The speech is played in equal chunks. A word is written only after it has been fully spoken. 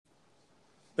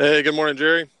Hey, good morning,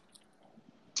 Jerry.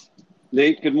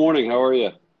 Nate, good morning. How are you?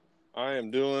 I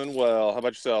am doing well. How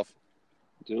about yourself?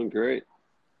 Doing great.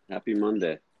 Happy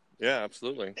Monday. Yeah,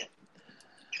 absolutely.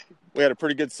 We had a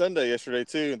pretty good Sunday yesterday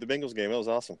too at the Bengals game. It was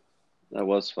awesome. That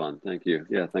was fun. Thank you.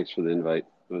 Yeah, thanks for the invite.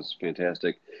 It was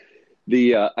fantastic.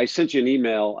 The I sent you an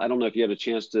email. I don't know if you had a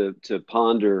chance to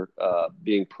ponder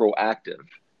being proactive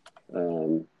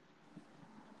um,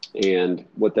 and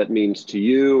what that means to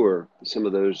you or some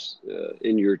of those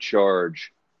in your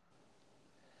charge.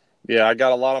 Yeah, I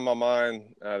got a lot on my mind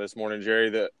this morning, Jerry.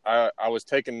 That I was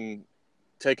taken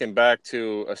back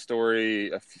to a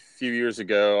story a few years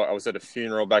ago. I was at a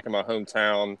funeral back in my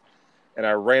hometown, and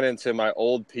I ran into my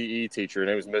old PE teacher. Her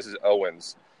name was Mrs.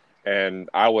 Owens, and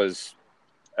I was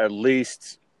at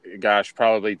least, gosh,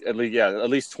 probably at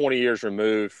least 20 years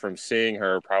removed from seeing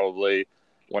her probably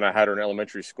when I had her in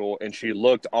elementary school, and she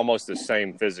looked almost the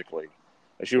same physically.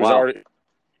 She was Wow. already a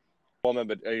woman,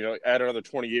 but add another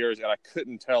 20 years, and I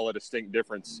couldn't tell a distinct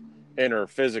difference in her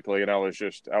physically, and I was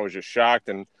just shocked,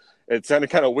 and it sounded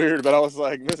kind of weird, but I was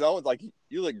like, Miss Owens, like,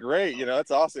 you look great,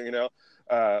 that's awesome, felt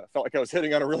like I was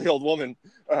hitting on a really old woman,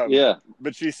 Yeah.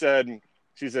 but she said,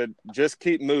 just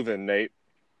keep moving, Nate.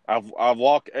 I've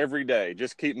walked every day.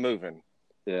 Just keep moving.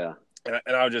 Yeah. And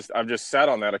I've just sat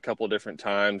on that a couple of different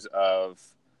times of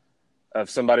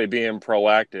somebody being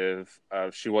proactive.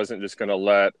 She wasn't just going to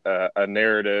let a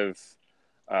narrative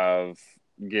of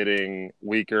getting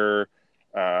weaker,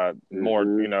 more,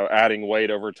 Mm-hmm. adding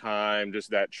weight over time,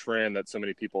 just that trend that so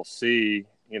many people see.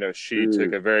 She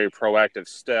took Mm. a very proactive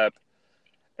step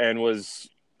and was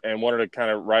and wanted to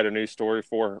kind of write a new story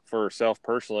for herself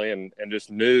personally, and just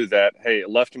knew that, hey,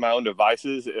 left to my own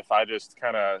devices, if I just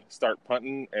kind of start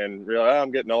punting and realize,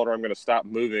 I'm getting older, I'm going to stop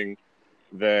moving,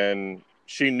 then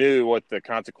she knew what the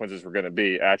consequences were going to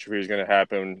be. Atrophy was going to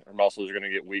happen. Her muscles are going to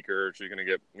get weaker. She's going to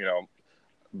get,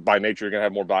 by nature, you're going to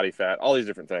have more body fat, all these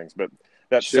different things. But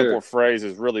that simple Sure. phrase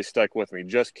has really stuck with me.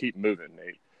 Just keep moving,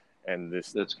 Nate. And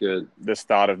this That's good. this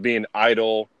thought of being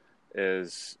idle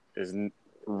is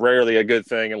rarely a good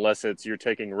thing unless it's you're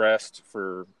taking rest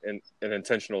for an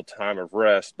intentional time of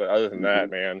rest. But other than Mm-hmm.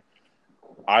 that, man,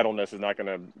 idleness is not going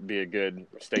to be a good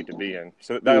state to be in.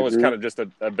 So that was Mm-hmm. kind of just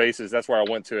a basis. That's where I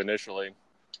went to initially.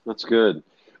 That's good.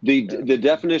 Yeah. The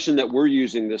definition that we're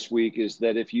using this week is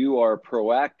that if you are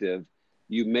proactive,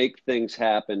 you make things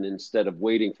happen instead of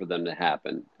waiting for them to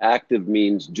happen. Active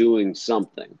means doing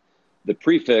something. The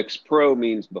prefix pro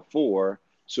means before.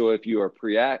 So if you are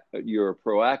you're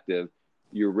proactive,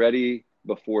 you're ready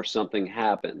before something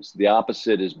happens. The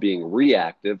opposite is being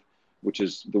reactive, which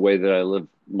is the way that I live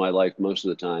my life most of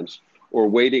the times, or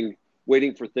waiting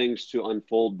for things to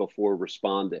unfold before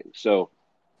responding. So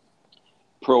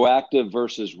proactive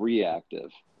versus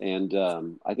reactive. And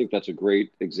I think that's a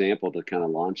great example to kind of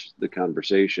launch the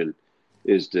conversation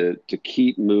is to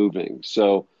keep moving.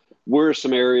 So where are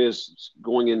some areas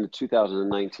going into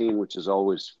 2019, which is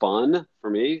always fun for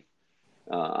me?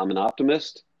 I'm an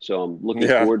optimist, so I'm looking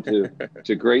Yeah. forward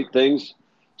to great things.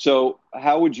 So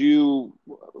how would you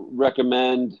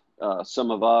recommend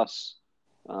some of us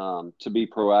to be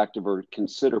proactive or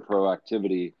consider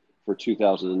proactivity for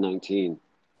 2019?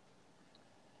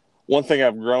 One thing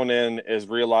I've grown in is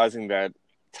realizing that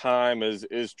time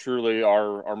is truly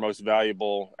our most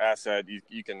valuable asset.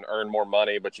 You can earn more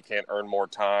money, but you can't earn more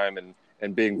time,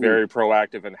 and being Mm, very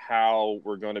proactive in how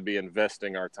we're going to be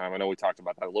investing our time. I know we talked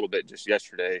about that a little bit just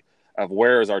yesterday of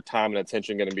where is our time and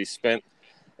attention going to be spent.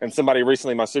 And somebody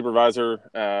recently, my supervisor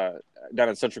down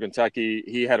in Central Kentucky,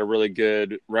 he had a really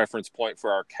good reference point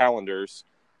for our calendars.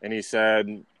 And he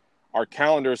said, our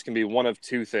calendars can be one of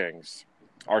two things.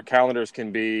 Our calendars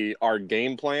can be our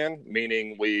game plan,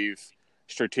 meaning we've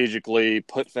strategically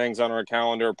put things on our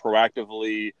calendar,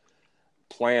 proactively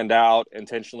planned out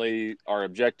intentionally our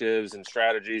objectives and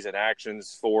strategies and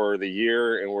actions for the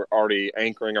year, and we're already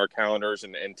anchoring our calendars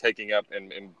and taking up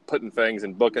and putting things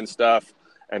and booking stuff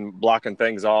and blocking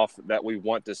things off that we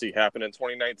want to see happen in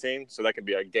 2019. So that can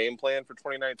be a game plan for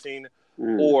 2019,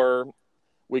 mm, or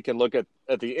we can look at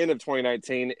the end of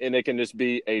 2019 and it can just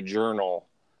be a journal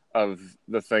of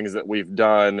the things that we've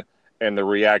done and the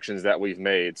reactions that we've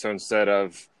made. So instead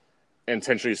of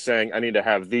intentionally saying I need to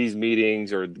have these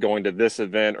meetings or going to this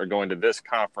event or going to this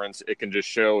conference, it can just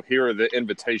show here are the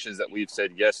invitations that we've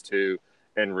said yes to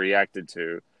and reacted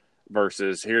to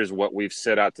versus here's what we've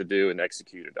set out to do and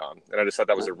executed on. And I just thought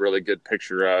that was a really good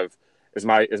picture of is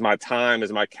my time,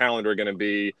 is my calendar going to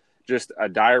be just a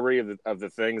diary of the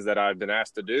things that I've been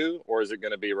asked to do, or is it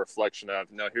going to be a reflection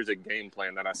of, no, here's a game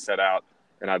plan that I set out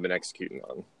and I've been executing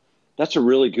on? that's a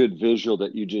really good visual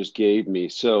that you just gave me.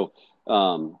 So,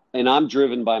 and I'm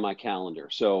driven by my calendar.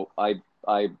 So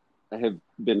I have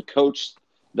been coached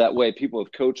that way. People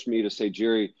have coached me to say,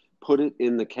 Jerry, put it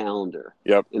in the calendar.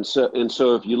 Yep. And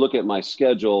so if you look at my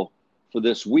schedule for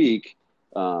this week,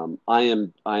 I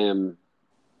am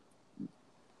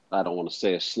I don't want to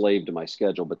say a slave to my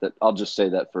schedule, but that I'll just say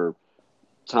that for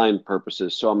time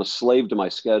purposes. So I'm a slave to my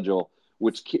schedule,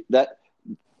 which that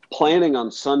planning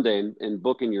on Sunday and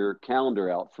booking your calendar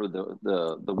out for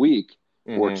the week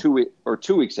or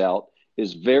 2 weeks out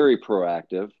is very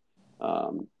proactive.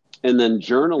 And then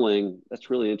journaling, that's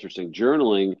really interesting.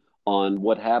 Journaling on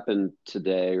what happened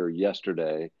today or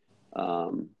yesterday.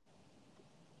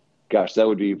 Gosh, that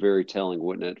would be very telling,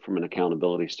 wouldn't it, from an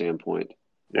accountability standpoint?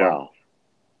 Yeah. Wow.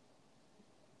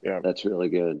 Yeah. That's really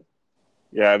good.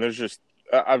 Yeah. And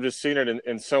I've just seen it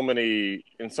in so many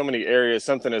areas,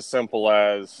 something as simple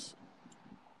as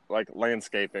like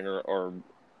landscaping or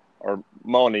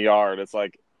mowing the yard. It's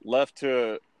like left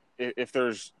to, if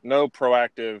there's no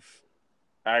proactive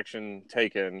action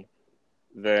taken,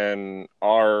 then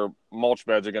our mulch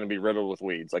beds are going to be riddled with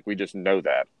weeds. Like we just know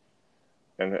that.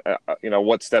 And,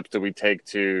 what steps do we take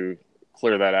to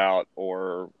clear that out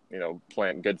or,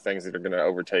 plant good things that are going to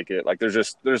overtake it? Like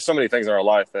there's so many things in our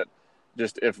life that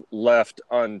just, if left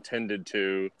untended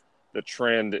to, the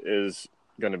trend is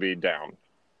going to be down.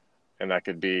 And that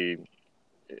could be,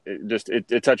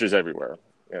 it touches everywhere.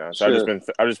 So Sure.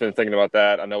 I've just been thinking about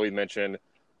that. I know we mentioned,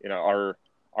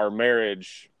 our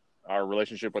marriage, our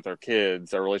relationship with our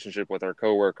kids, our relationship with our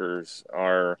coworkers,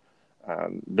 our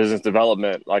business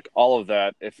development, like all of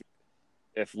that.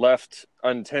 If left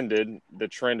untended, the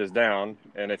trend is down.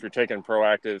 And if you're taking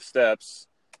proactive steps,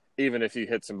 even if you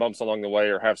hit some bumps along the way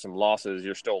or have some losses,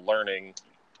 you're still learning.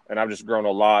 And I've just grown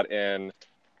a lot in,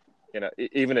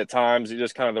 even at times, you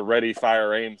just kind of the ready,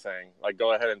 fire, aim thing. Like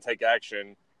go ahead and take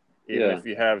action. Even if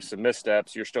you have some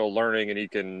missteps, you're still learning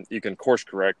and you can course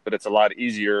correct. But it's a lot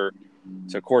easier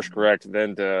to course correct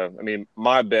than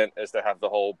my bent is to have the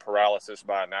whole paralysis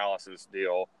by analysis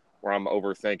deal where I'm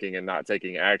overthinking and not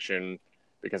taking action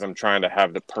because I'm trying to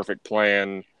have the perfect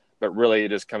plan. But really, it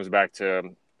just comes back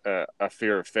to a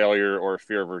fear of failure or a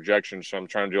fear of rejection. So I'm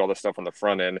trying to do all this stuff on the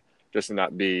front end just to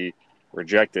not be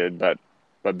rejected. But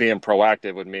being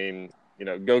proactive would mean,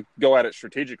 go at it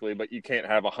strategically, but you can't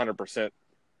have 100%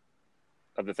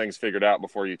 of the things figured out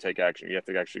before you take action. You have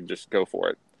to actually just go for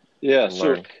it. Yeah.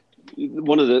 So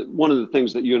one of the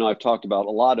things that you and I have talked about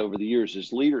a lot over the years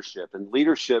is leadership, and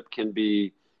leadership can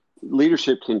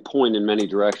point in many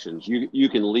directions. You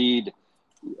can lead,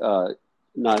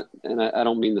 not, and I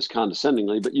don't mean this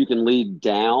condescendingly, but you can lead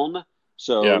down.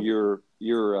 So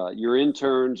your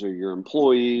interns or your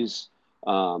employees,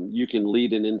 you can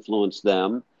lead and influence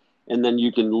them. And then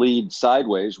you can lead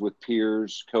sideways with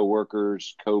peers,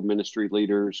 co-workers, co-ministry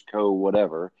leaders,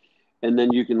 co-whatever. And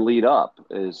then you can lead up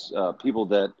as people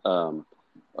that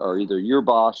are either your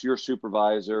boss, your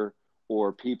supervisor,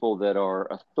 or people that are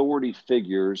authority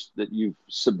figures that you've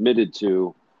submitted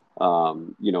to,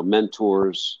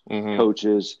 mentors,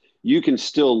 coaches. You can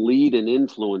still lead and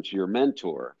influence your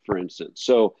mentor, for instance.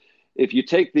 So if you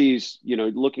take these,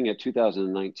 looking at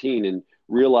 2019 and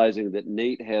realizing that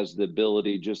Nate has the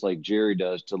ability, just like Jerry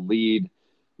does, to lead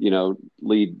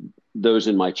those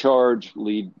in my charge,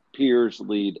 lead peers,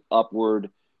 lead upward.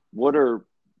 What are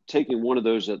taking one of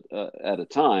those at a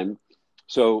time?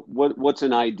 So what's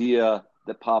an idea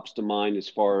that pops to mind as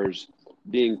far as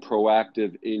being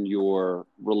proactive in your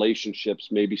relationships,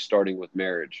 maybe starting with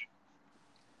marriage?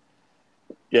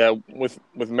 Yeah, with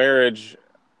marriage,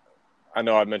 I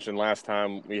know I mentioned last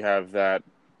time we have that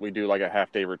we do like a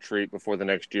half-day retreat before the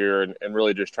next year and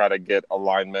really just try to get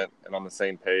alignment and on the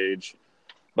same page.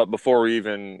 But before we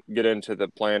even get into the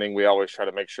planning, we always try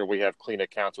to make sure we have clean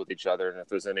accounts with each other. And if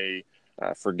there's any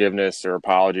forgiveness or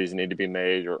apologies that need to be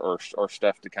made or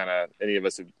stuff to kind of any of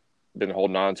us have been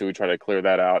holding on to, we try to clear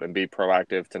that out and be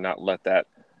proactive to not let that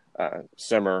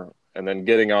simmer. And then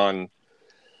getting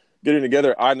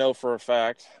together, I know for a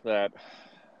fact that,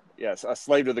 yes, a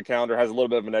slave to the calendar has a little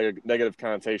bit of a negative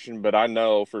connotation, but I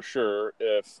know for sure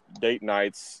if date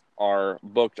nights are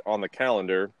booked on the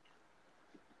calendar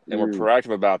and we're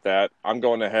proactive about that, I'm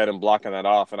going ahead and blocking that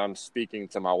off, and I'm speaking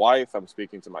to my wife, I'm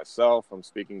speaking to myself, I'm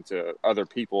speaking to other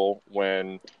people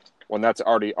when that's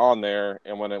already on there.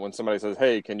 And when somebody says,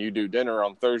 hey, can you do dinner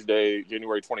on Thursday,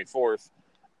 January 24th,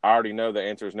 I already know the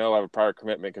answer is no. I have a prior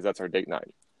commitment because that's our date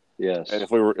night. Yes. And if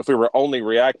we were only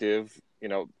reactive,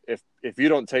 if you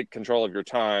don't take control of your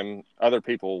time, other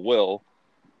people will,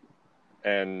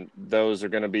 and those are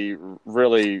going to be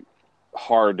really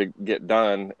hard to get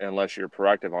done unless you're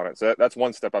proactive on it. So that's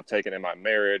one step I've taken in my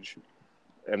marriage.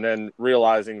 And then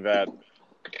realizing that,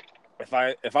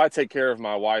 if I take care of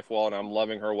my wife well and I'm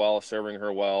loving her well, serving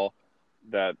her well,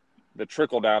 that the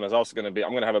trickle down is also going to be,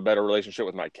 I'm going to have a better relationship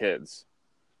with my kids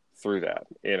through that.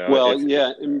 You know, Well, if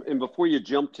yeah, and before you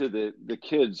jump to the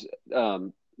kids,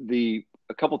 the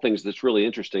a couple things that's really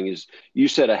interesting is you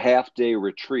said a half day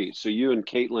retreat. So you and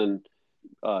Caitlin,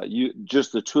 you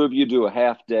just the two of you do a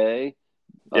half day.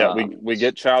 yeah, Um, we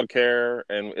get childcare,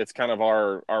 and it's kind of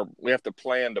our we have to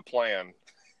plan to plan.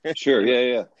 sure, You know,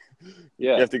 yeah,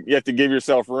 yeah, you have to give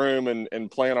yourself room and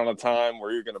plan on a time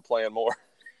where you're going to plan more.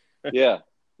 yeah.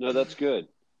 No, that's good.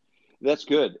 That's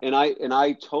good. And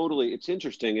I totally. It's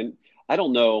interesting, and I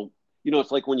don't know. You know,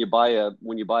 it's like when you buy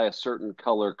a certain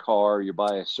color car, you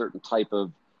buy a certain type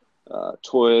of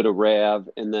Toyota Rav,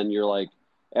 and then you're like,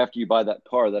 after you buy that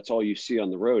car, that's all you see on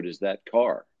the road is that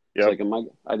car. It's Yep,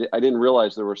 like, I didn't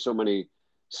realize there were so many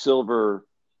silver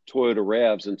Toyota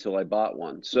Ravs until I bought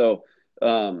one. So,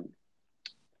 um,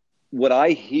 what I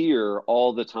hear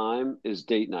all the time is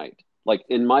date night. Like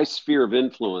in my sphere of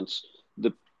influence,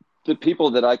 the the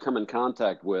people that I come in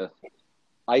contact with,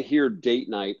 I hear date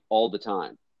night all the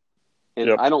time. And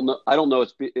yep, I don't know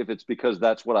if it's because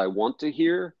that's what I want to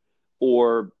hear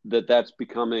or that that's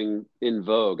becoming in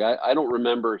vogue. I don't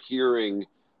remember hearing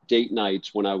date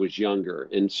nights when I was younger.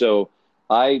 And so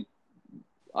I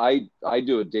I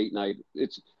do a date night.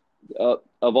 It's of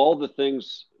all the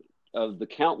things of the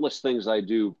countless things I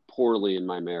do poorly in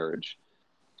my marriage,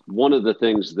 one of the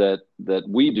things that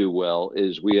we do well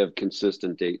is we have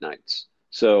consistent date nights.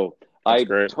 So that's I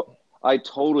great. I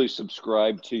totally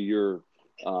subscribe to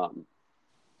um,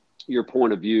 your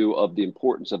point of view of the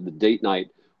importance of the date night.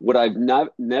 What I've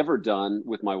not never done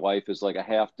with my wife is like a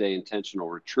half day intentional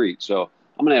retreat. So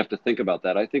I'm going to have to think about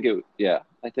that. I think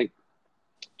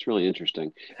it's really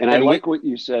interesting. And I And we, like what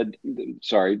you said.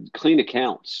 Sorry, clean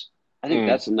accounts. I think mm,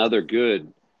 that's another good.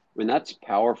 I mean, that's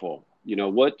powerful. You know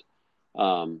what?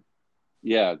 Um,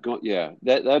 yeah.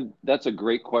 That's a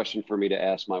great question for me to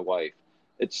ask my wife.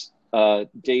 It's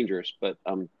dangerous, but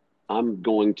I'm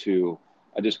going to.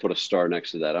 I just put a star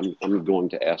next to that. I'm going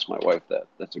to ask my wife that.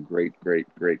 That's a great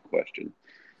question.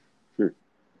 Hmm.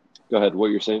 Go ahead.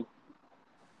 What you're saying?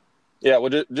 yeah,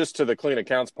 well, just to the clean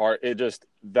accounts part, it just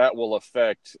that will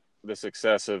affect the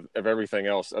success of everything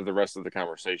else of the rest of the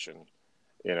conversation.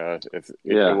 You know, if it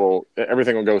Yeah. will,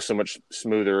 everything will go so much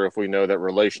smoother if we know that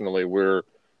relationally we're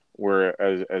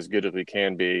as good as we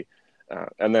can be.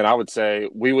 And then I would say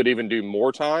we would even do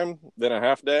more time than a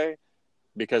half day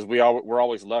because we're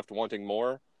always left wanting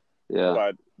more. Yeah.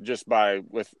 But just by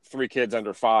with three kids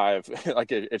under five,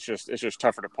 like it's just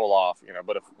tougher to pull off. You know,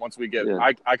 but if once we get, Yeah.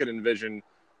 I could envision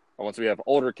once we have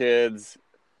older kids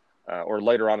or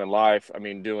later on in life, I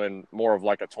mean, doing more of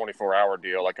like a 24-hour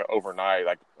deal, like an overnight,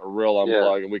 like a real Yeah.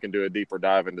 unplug, and we can do a deeper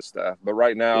dive into stuff. But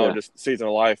right now, Yeah. just season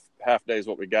of life, half day is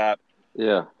what we got.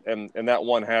 Yeah. And that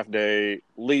one half day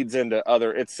leads into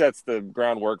other, it sets the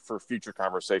groundwork for future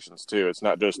conversations too. It's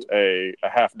not just a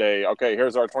half day. Okay,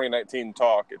 here's our 2019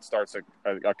 talk. It starts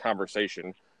a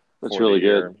conversation That's for the really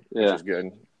year, good. which Yeah. is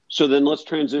good. So then let's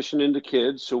transition into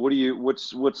kids. So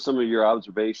what's some of your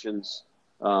observations?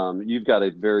 You've got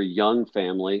a very young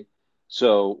family.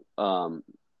 So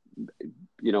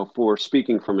you know, for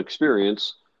speaking from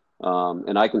experience,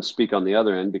 and I can speak on the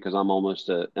other end because I'm almost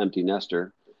an empty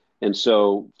nester. And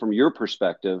so, from your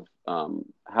perspective,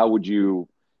 how would you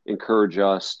encourage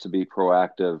us to be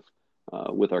proactive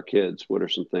with our kids? What are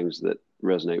some things that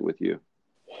resonate with you?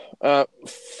 Uh,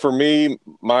 for me,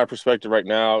 my perspective right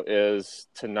now is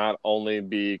to not only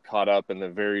be caught up in the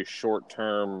very short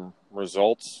term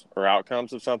results or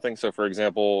outcomes of something. So, for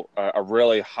example, a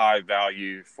really high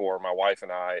value for my wife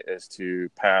and I is to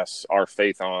pass our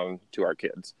faith on to our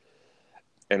kids.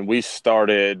 And we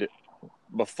started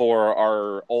before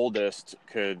our oldest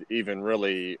could even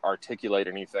really articulate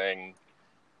anything.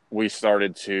 We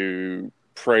started to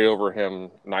pray over him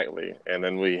nightly. And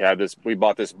then we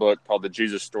bought this book called the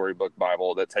Jesus Storybook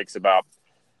Bible that takes about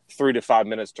 3 to 5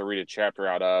 minutes to read a chapter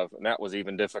out of. And that was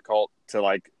even difficult to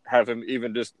like have him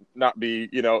even just not be,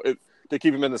 to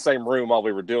keep him in the same room while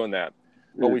we were doing that.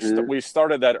 But Hmm. we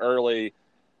started that early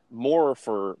more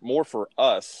for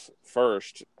us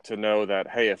first to know that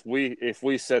hey, if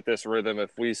we set this rhythm,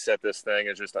 if we set this thing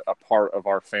as just a part of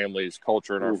our family's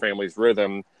culture and our family's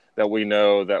rhythm, that we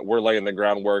know that we're laying the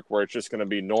groundwork where it's just going to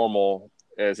be normal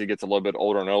as he gets a little bit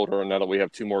older and older. And now that we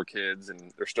have two more kids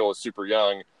and they're still super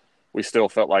young, we still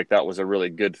felt like that was a really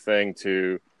good thing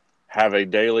to have a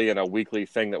daily and a weekly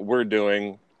thing that we're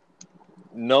doing,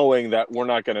 knowing that we're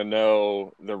not going to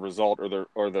know the result or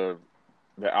the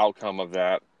outcome of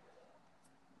that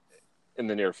in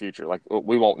the near future. Like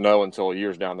we won't know until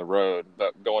years down the road,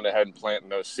 but going ahead and planting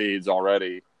those seeds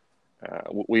already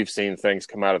we've seen things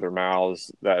come out of their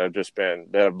mouths that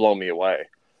have blown me away.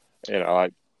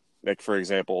 Like for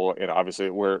example, obviously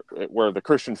we're the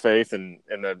Christian faith, and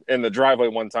in the driveway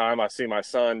one time I see my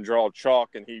son draw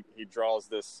chalk, and he draws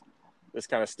this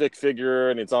kind of stick figure,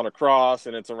 and it's on a cross,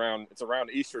 and it's around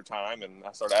Easter time, and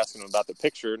I started asking him about the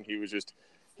picture, and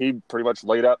he pretty much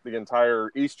laid out the entire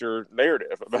Easter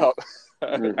narrative about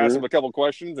asked him a couple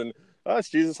questions, and it's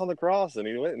Jesus on the cross, and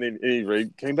he went and he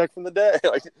came back from the dead,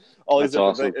 like all these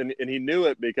That's different awesome. things, and he knew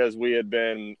it because we had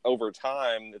been over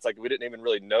time. It's like we didn't even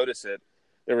really notice it.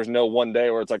 There was no one day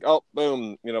where it's like, oh,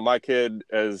 boom, my kid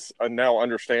now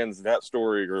understands that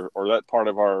story or that part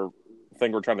of our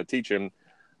thing we're trying to teach him.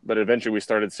 But eventually we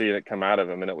started seeing it come out of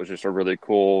him, and it was just a really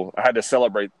cool. I had to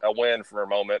celebrate a win for a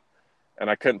moment, and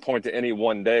I couldn't point to any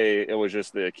one day. It was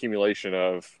just the accumulation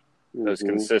of those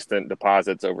consistent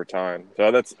deposits over time. So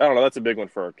I don't know, that's a big one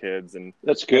for our kids. And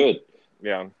That's good.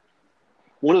 Yeah.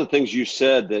 One of the things you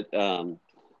said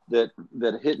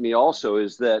that hit me also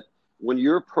is that when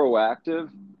you're proactive,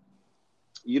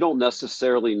 you don't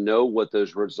necessarily know what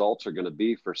those results are going to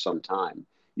be for some time.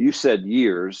 You said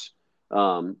years.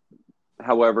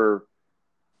 However,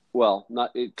 well,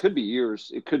 it could be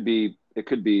years. It could be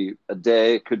a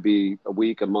day. It could be a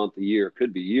week, a month, a year. It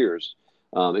could be years.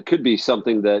 It could be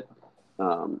something that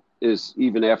is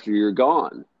even after you're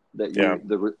gone that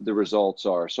the results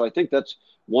are. So I think that's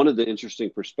one of the interesting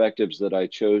perspectives that I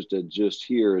chose to just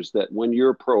hear is that when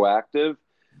you're proactive,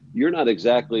 you're not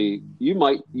exactly, you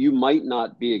might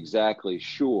not be exactly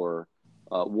sure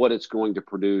what it's going to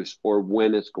produce or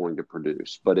when it's going to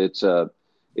produce, but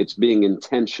it's being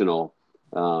intentional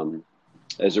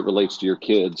as it relates to your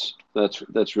kids.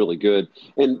 That's really good.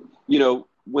 And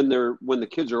when the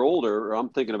kids are older, or I'm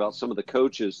thinking about some of the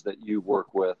coaches that you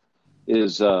work with,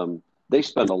 is they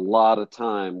spend a lot of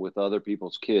time with other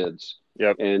people's kids.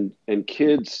 Yep. And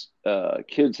kids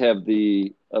have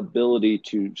the ability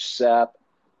to sap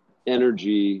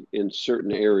energy in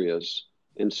certain areas.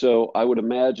 And so I would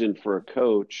imagine for a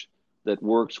coach that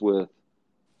works with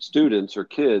students or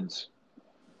kids,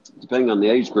 depending on the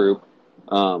age group,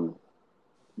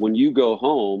 when you go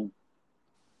home,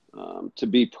 to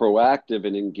be proactive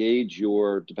and engage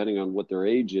depending on what their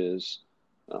age is,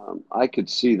 I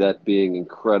could see that being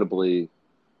incredibly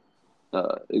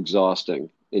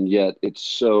exhausting. And yet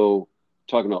it's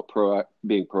talking about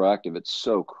being proactive, it's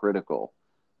so critical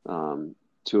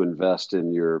to invest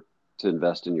in your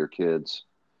kids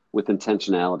with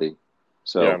intentionality.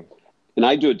 So, Yeah. and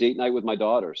I do a date night with my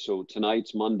daughter. So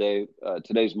today's Monday.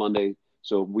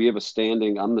 So we have a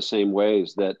standing. I'm the same way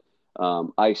is that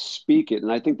I speak it.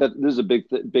 And I think that this is a big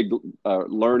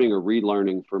learning or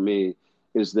relearning for me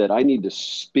is that I need to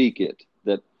speak it,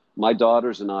 that my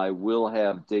daughters and I will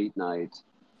have date night.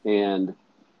 And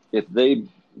if they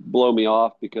blow me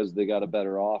off because they got a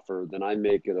better offer, then I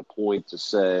make it a point to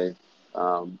say,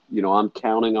 I'm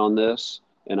counting on this,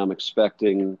 and I'm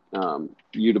expecting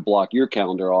you to block your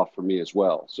calendar off for me as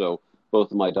well. So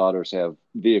both of my daughters have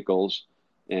vehicles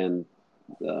and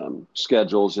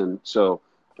schedules, and so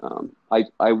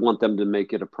I want them to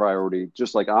make it a priority,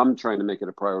 just like I'm trying to make it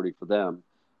a priority for them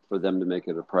to make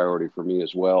it a priority for me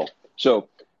as well. So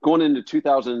going into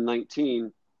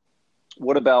 2019,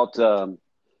 what about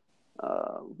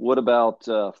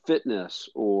fitness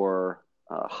or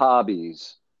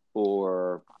hobbies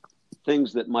or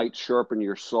things that might sharpen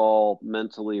your saw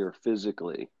mentally or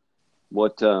physically?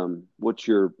 What's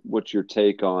your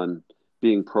take on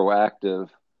being proactive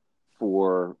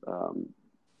for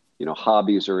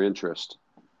hobbies or interest?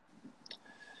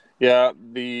 Yeah,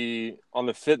 on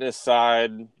the fitness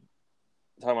side,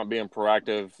 talking about being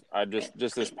proactive, I just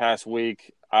this past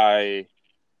week, part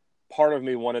of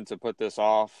me wanted to put this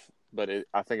off, but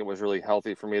I think it was really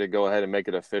healthy for me to go ahead and make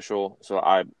it official. So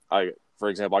for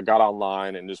example, I got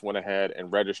online and just went ahead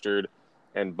and registered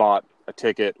and bought a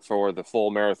ticket for the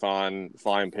full marathon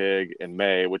Flying Pig in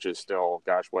May, which is still,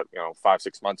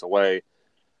 5-6 months away.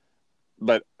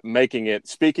 But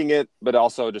speaking it, but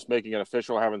also just making it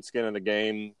official, having skin in the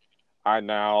game, I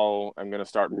now am going to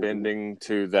start bending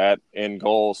to that end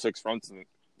goal 6 months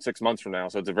from now.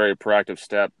 So it's a very proactive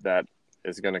step that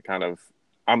is going to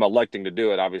I'm electing to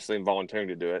do it, obviously, and volunteering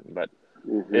to do it, but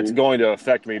it's going to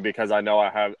affect me because I know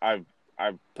I've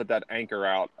put that anchor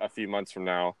out a few months from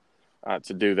now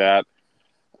to do that.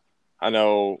 I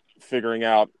know figuring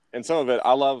out, and some of it,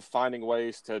 I love finding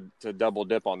ways to double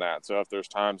dip on that. So if there's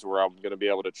times where I'm going to be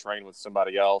able to train with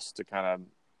somebody else to kind of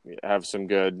have some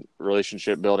good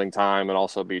relationship building time and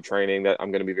also be training, that I'm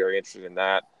going to be very interested in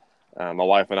that. My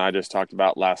wife and I just talked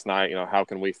about last night, how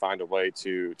can we find a way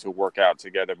to work out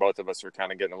together? Both of us are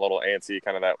kind of getting a little antsy,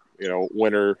 kind of that,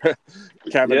 winter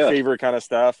cabin Yeah. fever kind of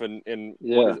stuff. And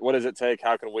Yeah. what does it take?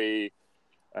 How can we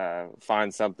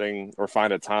find something or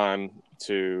find a time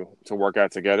to work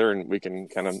out together, and we can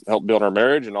kind of help build our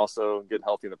marriage and also get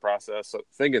healthy in the process. So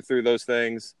thinking through those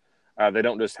things, they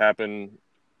don't just happen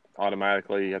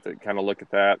automatically. You have to kind of look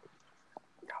at that.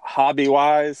 Hobby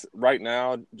wise, right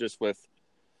now, just with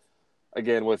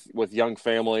young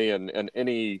family and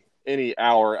any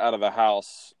hour out of the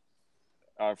house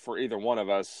for either one of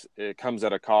us, it comes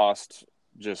at a cost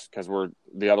just because we're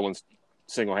the other one's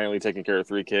single-handedly taking care of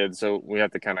three kids. So we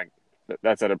have to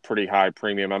that's at a pretty high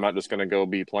premium. I'm not just going to go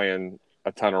be playing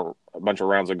a bunch of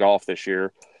rounds of golf this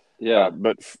year. Yeah.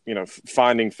 But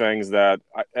finding things that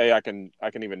I can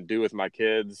even do with my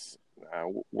kids.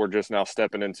 We're just now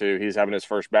stepping into. He's having his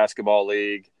first basketball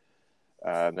league.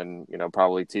 Then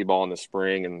probably t-ball in the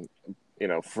spring, and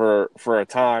for a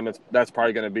time that's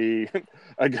probably going to be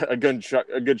a good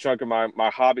chunk of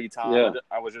my hobby time. Yeah.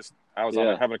 I was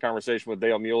Yeah. having a conversation with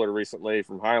Dale Mueller recently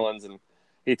from Highlands, and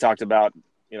he talked about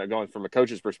going from a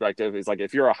coach's perspective. He's like,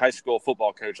 if you're a high school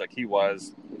football coach like he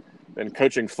was, then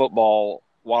coaching football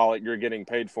while you're getting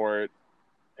paid for it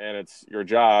and it's your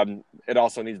job, it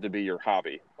also needs to be your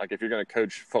hobby. Like if you're going to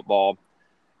coach football,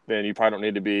 then you probably don't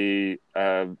need to be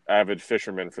an avid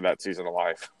fisherman for that season of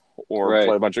life or Right.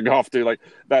 play a bunch of golf too. Like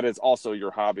that is also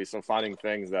your hobby. So finding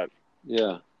things that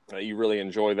Yeah. you really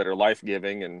enjoy that are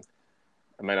life-giving, and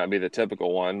it may not be the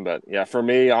typical one, but yeah, for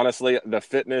me, honestly, the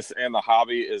fitness and the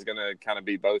hobby is going to kind of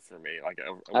be both for me. Like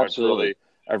Absolutely.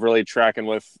 I've really tracking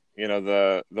with,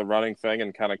 the running thing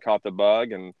and kind of caught the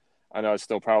bug. And I know it's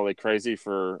still probably crazy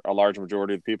for a large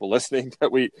majority of the people listening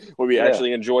that we Yeah.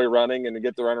 actually enjoy running and to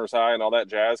get the runner's high and all that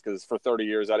jazz. Cause for 30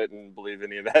 years, I didn't believe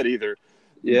any of that either,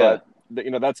 Yeah. but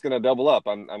that's going to double up.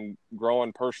 I'm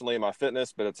growing personally in my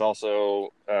fitness, but it's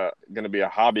also going to be a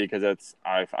hobby because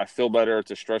I feel better.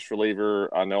 It's a stress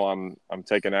reliever. I know I'm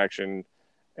taking action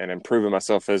and improving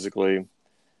myself physically.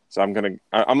 So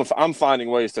I'm finding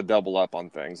ways to double up on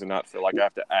things and not feel like I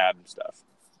have to add stuff.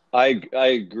 I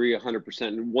agree 100%.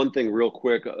 And one thing real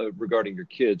quick regarding your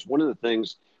kids, one of the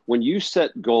things when you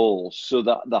set goals, so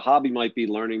the hobby might be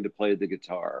learning to play the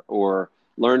guitar or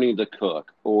learning to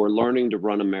cook or learning to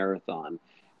run a marathon.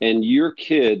 And your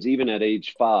kids, even at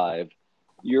age 5,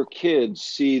 your kids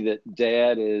see that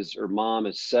dad is or mom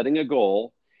is setting a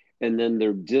goal, and then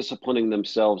they're disciplining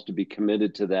themselves to be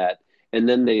committed to that. And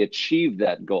then they achieve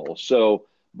that goal. So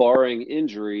barring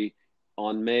injury,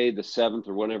 on May the 7th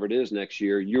or whenever it is next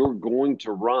year, you're going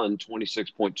to run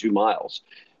 26.2 miles.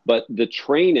 But the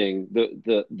training,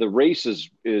 the race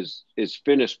is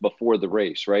finished before the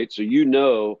race, right? So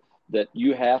that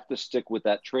you have to stick with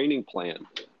that training plan.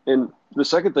 And the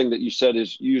second thing that you said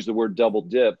is you use the word double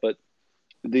dip, but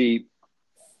the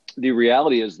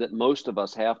reality is that most of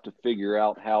us have to figure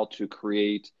out how to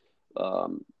create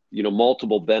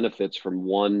multiple benefits from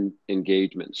one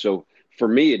engagement. So for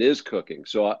me, it is cooking.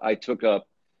 So I took up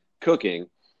cooking,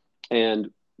 and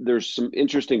there's some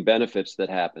interesting benefits that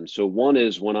happen. So one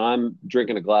is when I'm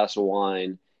drinking a glass of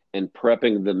wine and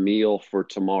prepping the meal for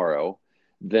tomorrow,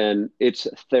 then it's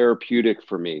therapeutic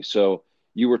for me. So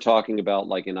you were talking about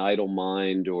like an idle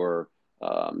mind or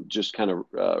just kind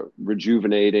of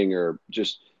rejuvenating or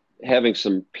just having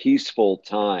some peaceful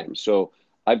time. So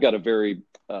I've got a very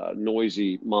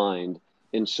noisy mind.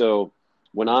 And so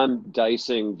when I'm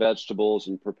dicing vegetables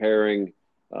and preparing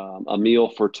a meal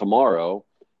for tomorrow,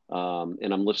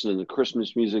 and I'm listening to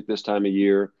Christmas music this time of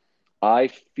year, I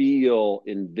feel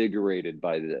invigorated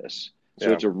by this. So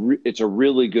Yeah. it's a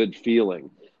really good feeling.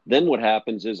 Then what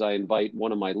happens is I invite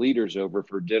one of my leaders over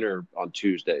for dinner on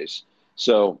Tuesdays.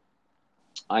 So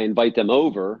I invite them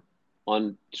over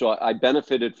so I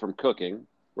benefited from cooking,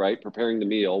 right? Preparing the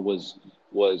meal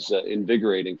was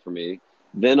invigorating for me.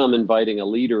 Then I'm inviting a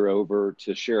leader over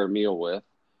to share a meal with.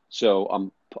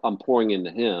 So I'm pouring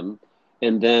into him.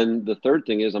 And then the third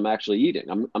thing is I'm actually eating.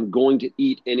 I'm going to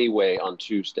eat anyway on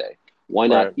Tuesday. Why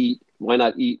not Right. eat? Why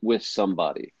not eat with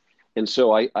somebody? And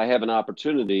so I have an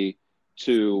opportunity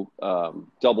to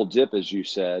double dip, as you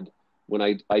said, when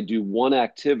I do one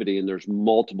activity and there's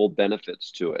multiple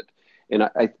benefits to it. And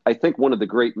I think one of the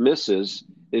great misses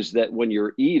is that when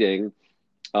you're eating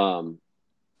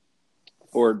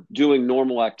or doing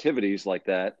normal activities like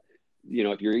that,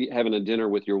 if you're having a dinner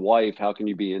with your wife, how can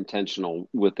you be intentional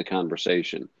with the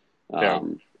conversation? Yeah.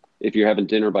 If you're having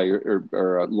dinner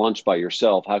or lunch by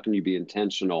yourself, how can you be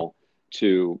intentional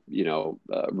to,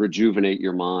 rejuvenate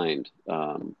your mind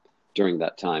during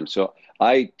that time? So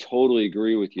I totally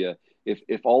agree with you.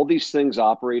 If all these things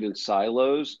operate in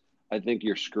silos, I think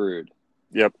you're screwed.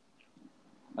 Yep.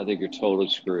 I think you're totally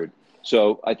screwed.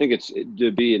 So I think it's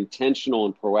to be intentional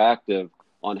and proactive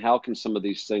on how can some of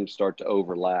these things start to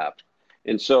overlap.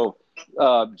 And so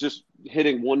just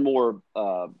hitting one more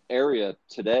area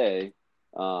today,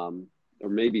 or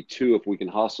maybe two if we can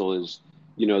hustle, is,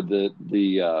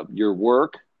 your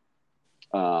work.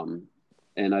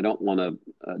 And I don't want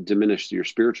to diminish your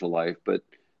spiritual life, but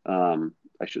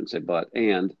I shouldn't say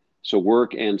and. So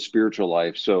work and spiritual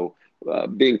life. So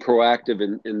being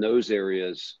proactive in those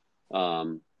areas,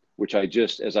 which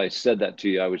as I said that to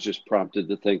you, I was just prompted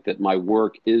to think that my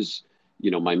work is,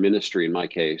 my ministry in my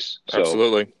case. So,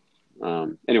 Absolutely.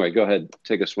 Anyway, go ahead,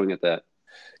 take a swing at that.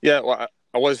 Yeah. Well,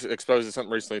 I was exposed to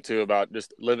something recently too about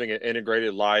just living an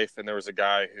integrated life. And there was a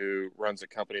guy who runs a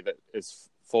company that is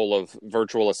full of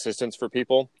virtual assistants for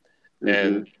people.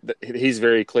 And he's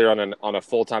very clear on a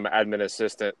full-time admin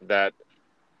assistant that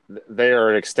they are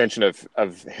an extension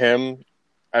of him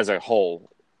as a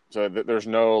whole. So there's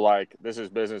no like, this is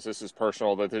business, this is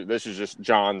personal, this is just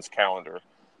John's calendar.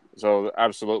 So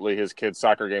absolutely his kid's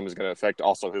soccer game is going to affect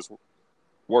also his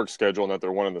work schedule, and that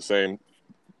they're one and the same.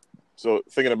 So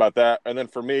thinking about that. And then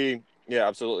for me, yeah,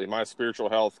 absolutely. My spiritual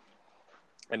health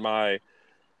and my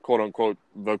quote unquote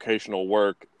vocational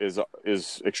work is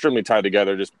extremely tied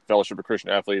together. Just Fellowship of Christian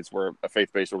Athletes. We're a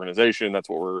faith-based organization. That's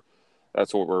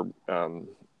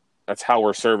how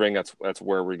we're serving. That's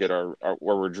where we get our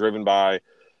where we're driven by.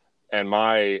 And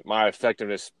my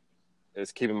effectiveness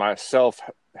is keeping myself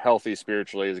healthy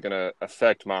spiritually is going to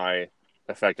affect my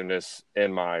effectiveness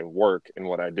in my work and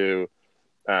what I do.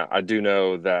 I do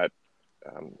know that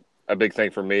a big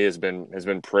thing for me has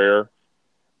been prayer.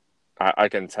 I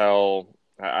can tell.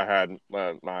 I had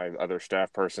my other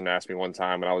staff person ask me one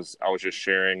time, and I was just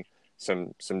sharing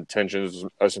some tensions,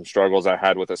 some struggles I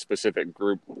had with a specific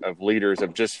group of leaders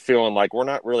of just feeling like we're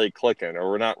not really clicking, or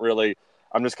we're not really.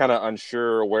 I'm just kind of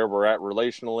unsure where we're at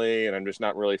relationally, and I'm just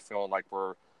not really feeling like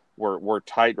we're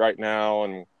tight right now,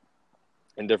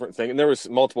 and different things. And there was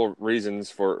multiple reasons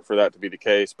for that to be the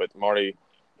case. But Marty,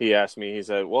 he asked me. He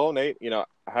said, "Well, Nate,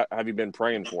 have you been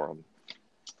praying for them?"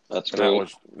 That's And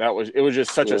great. it was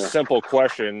just such a simple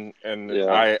question, and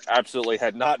I absolutely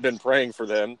had not been praying for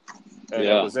them. And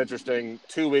it was interesting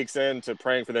 2 weeks into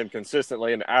praying for them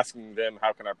consistently and asking them,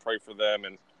 how can I pray for them?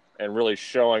 And really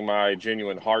showing my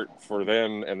genuine heart for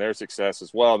them and their success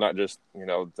as well. Not just,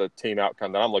 the team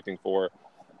outcome that I'm looking for,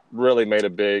 really made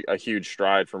a huge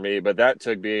stride for me. But that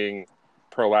took being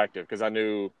proactive, because I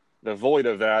knew the void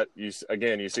of that, you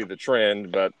see the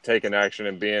trend, but taking action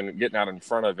and getting out in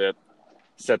front of it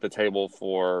set the table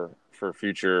for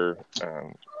future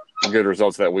good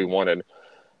results that we wanted.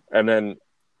 And then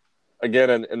again,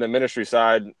 in the ministry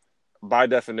side, by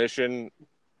definition,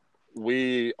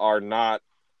 we are not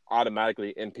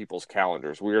automatically in people's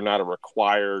calendars. We are not a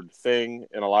required thing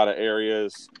in a lot of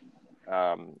areas.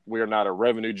 We are not a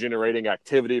revenue generating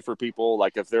activity for people.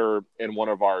 Like if they're in one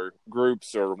of our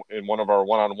groups or in one of our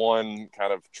one-on-one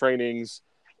kind of trainings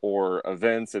or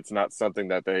events, it's not something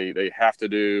that they have to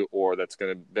do or that's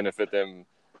going to benefit them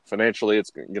financially. It's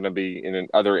going to be in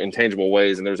other intangible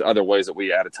ways, and there's other ways that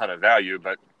we add a ton of value.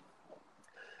 But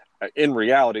in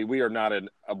reality, we are not an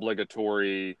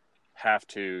obligatory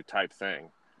have-to type thing.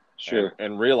 Sure.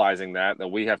 And realizing that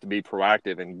we have to be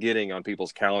proactive in getting on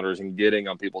people's calendars and getting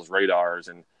on people's radars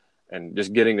and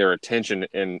just getting their attention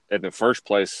in the first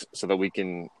place so that we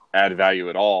can add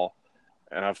value at all.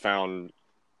 And I've found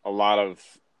a lot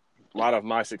of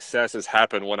my successes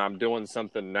happen when I'm doing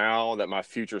something now that my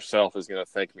future self is going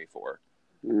to thank me for.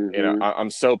 I'm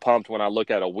so pumped when I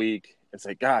look at a week and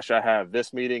say, gosh, I have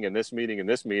this meeting and this meeting and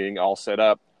this meeting all set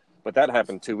up, but that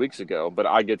happened 2 weeks ago, but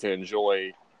I get to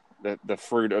enjoy the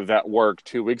fruit of that work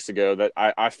 2 weeks ago that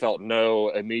I felt no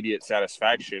immediate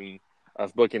satisfaction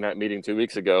of booking that meeting 2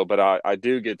 weeks ago, but I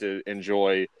do get to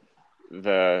enjoy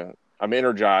I'm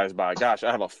energized by, gosh,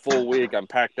 I have a full week. I'm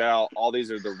packed out. All these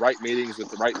are the right meetings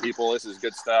with the right people. This is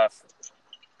good stuff.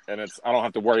 And I don't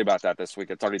have to worry about that this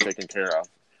week. It's already taken care of.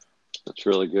 That's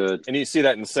really good. And you see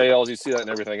that in sales. You see that in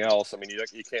everything else. I mean,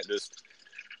 you can't just,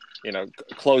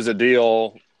 close a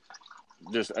deal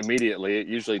just immediately. It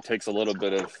usually takes a little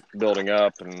bit of building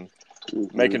up and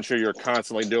making sure you're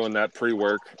constantly doing that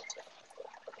pre-work.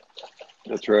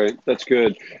 That's right. That's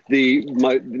good.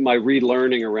 My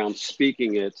relearning around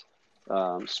speaking it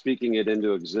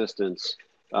into existence,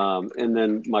 and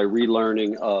then my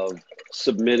relearning of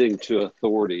submitting to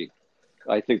authority.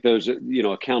 I think those,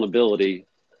 accountability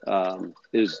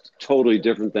is totally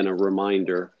different than a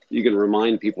reminder. You can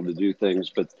remind people to do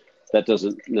things, but that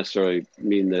doesn't necessarily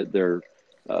mean that they're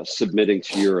submitting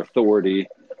to your authority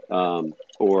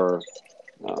or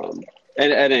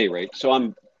And at any rate, so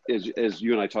I'm, as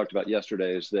you and I talked about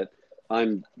yesterday, is that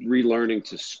I'm relearning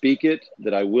to speak it,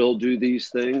 that I will do these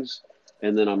things.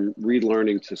 And then I'm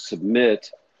relearning to submit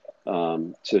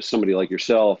to somebody like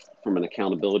yourself from an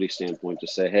accountability standpoint to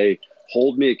say, hey,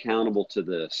 hold me accountable to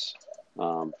this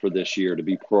for this year, to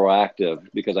be proactive,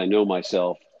 because I know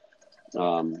myself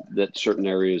that certain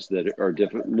areas that are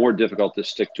more difficult to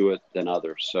stick to it than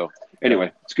others. So Yeah.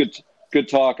 anyway, it's good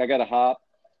talk. I got to hop.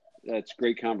 That's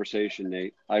great conversation,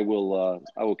 Nate. I will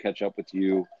catch up with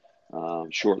you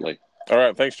shortly. All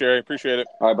right. Thanks, Jerry. Appreciate it.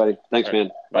 All right, buddy. All Thanks, right.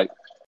 man. Bye. Bye.